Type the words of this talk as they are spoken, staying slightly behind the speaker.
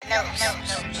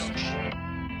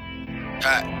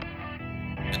Hot.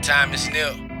 The time is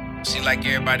near. Seem like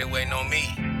everybody waiting on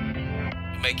me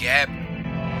to make it happen.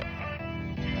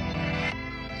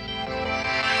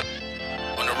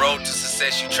 On the road to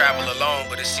success, you travel alone,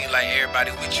 but it seems like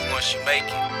everybody with you once you make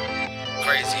it.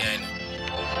 Crazy, ain't it?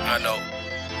 I know.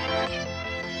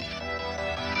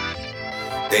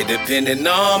 They depending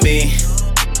on me.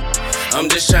 I'm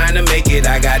just trying to make it.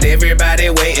 I got everybody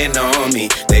waiting on me.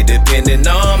 They depending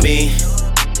on me.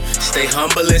 Stay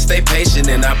humble and stay patient,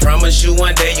 and I promise you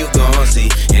one day you gon' see.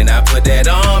 And I put that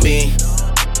on me.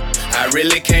 I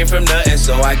really came from nothing,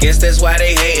 so I guess that's why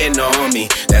they hating on me.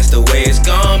 That's the way it's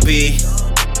gon' be.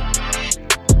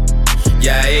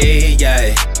 Yeah,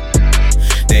 yeah.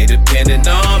 They depending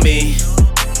on me.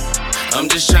 I'm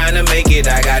just trying to make it.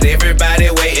 I got everybody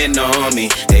waiting on me.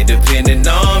 They depending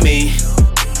on me.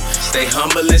 Stay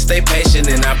humble and stay patient,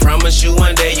 and I promise you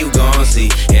one day you gon' see.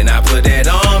 And I put that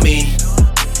on me.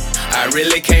 I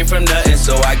really came from nothing,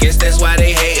 so I guess that's why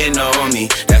they hating on me.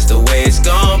 That's the way it's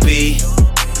gon' be.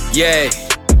 Yeah,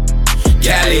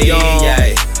 Cali,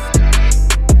 yeah.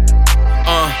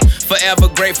 Forever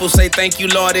grateful, say thank you,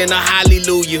 Lord, and a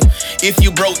hallelujah. If you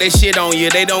broke, they shit on you,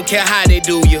 they don't care how they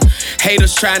do you.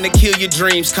 Haters trying to kill your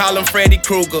dreams, call them Freddy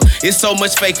Krueger. It's so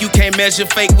much fake, you can't measure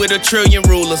fake with 1,000,000,000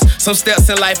 rulers. Some steps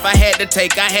in life I had to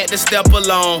take, I had to step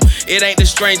alone. It ain't the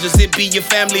strangers, it be your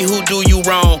family who do you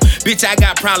wrong. Bitch, I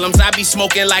got problems, I be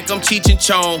smoking like I'm Cheech and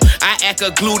Chong. I act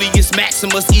a gluteus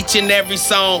maximus each and every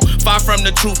song. Far from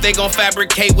the truth, they gon'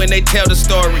 fabricate when they tell the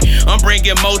story. I'm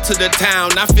bringing Mo to the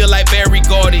town, I feel like Barry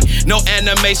Gordy. No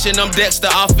animation, I'm Dexter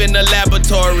off in the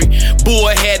laboratory.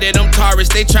 Bullheaded, I'm Taurus,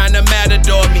 they tryna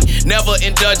matador me. Never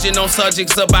indulging on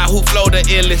subjects about who flow the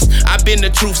illest. I've been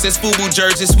the truth since FUBU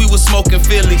jerseys, we was smoking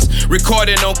Phillies.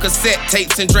 Recording on cassette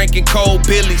tapes and drinking cold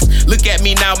Billies. Look at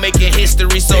me now making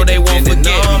history so they won't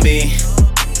forget me.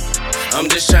 I'm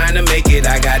just trying to make it,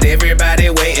 I got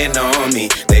everybody waiting on me.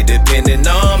 They depending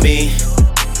on me.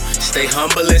 Stay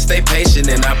humble and stay patient,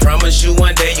 and I promise you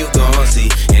one day you gon' see.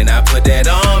 And I put that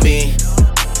on me.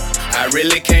 I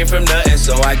really came from nothing,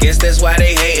 so I guess that's why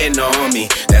they hating on me.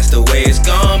 That's the way it's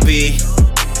gon' be.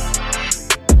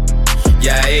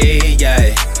 Yeah.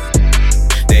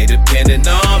 They depending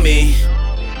on me.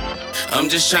 I'm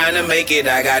just trying to make it,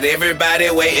 I got everybody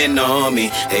waiting on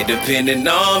me. They depending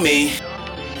on me.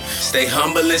 Stay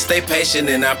humble and stay patient,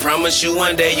 and I promise you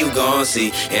one day you gon'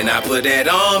 see. And I put that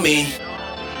on me.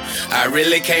 I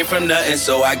really came from nothing,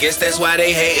 so I guess that's why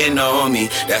they hating on me.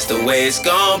 That's the way it's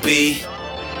gon' be.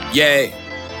 Yeah,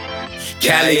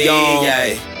 Cali,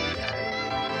 yeah.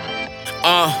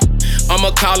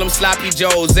 I'ma call them sloppy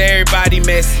joes, everybody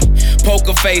messy.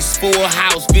 Poker face, full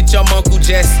house, bitch, I'm Uncle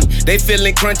Jesse. They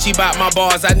feeling crunchy about my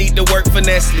bars, I need to work for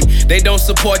Nestle. They don't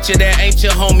support you, that ain't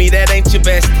your homie, that ain't your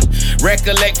bestie.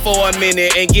 Recollect for a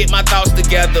minute and get my thoughts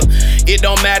together. It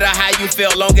don't matter how you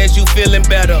felt, long as you feeling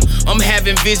better. I'm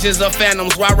having visions of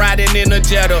phantoms while riding in a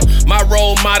Jetta. My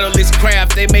role model is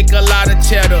craft, they make a lot of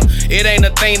cheddar. It ain't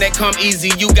a thing that come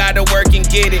easy, you gotta work and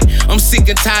get it. I'm sick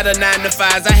and tired of 9 to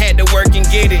 5s, I had to work and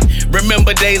get it.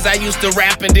 Remember days I used to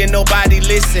rap and then nobody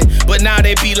listen. But now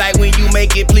they be like, when you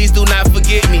make it, please do not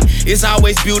forget me. It's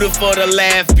always beautiful to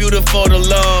laugh, beautiful to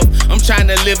love. I'm trying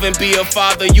to live and be a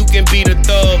father, you can be the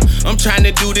thug. I'm trying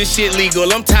to do this shit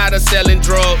legal, I'm tired of selling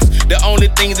drugs. The only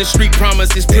thing the street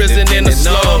promise is prison and a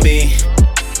slum.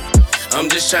 I'm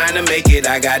just trying to make it,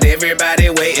 I got everybody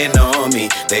waiting on me.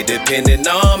 They depending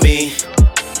on me.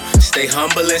 Stay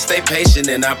humble and stay patient,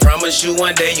 and I promise you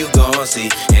one day you gon' see.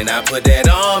 And I put that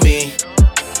on me.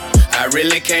 I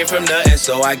really came from nothing,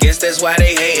 so I guess that's why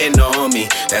they hating on me.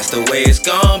 That's the way it's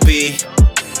gon' be.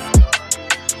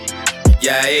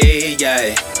 Yeah.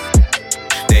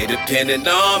 They depending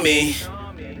on me.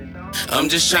 I'm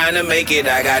just trying to make it,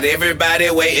 I got everybody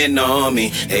waiting on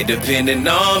me. They depending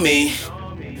on me.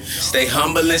 Stay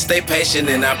humble and stay patient,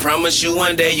 and I promise you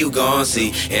one day you gon'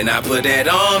 see. And I put that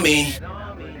on me.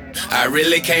 I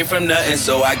really came from nothing,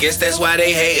 so I guess that's why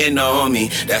they hating on me.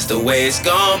 That's the way it's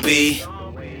gon' be.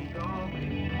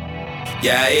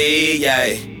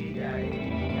 Yeah.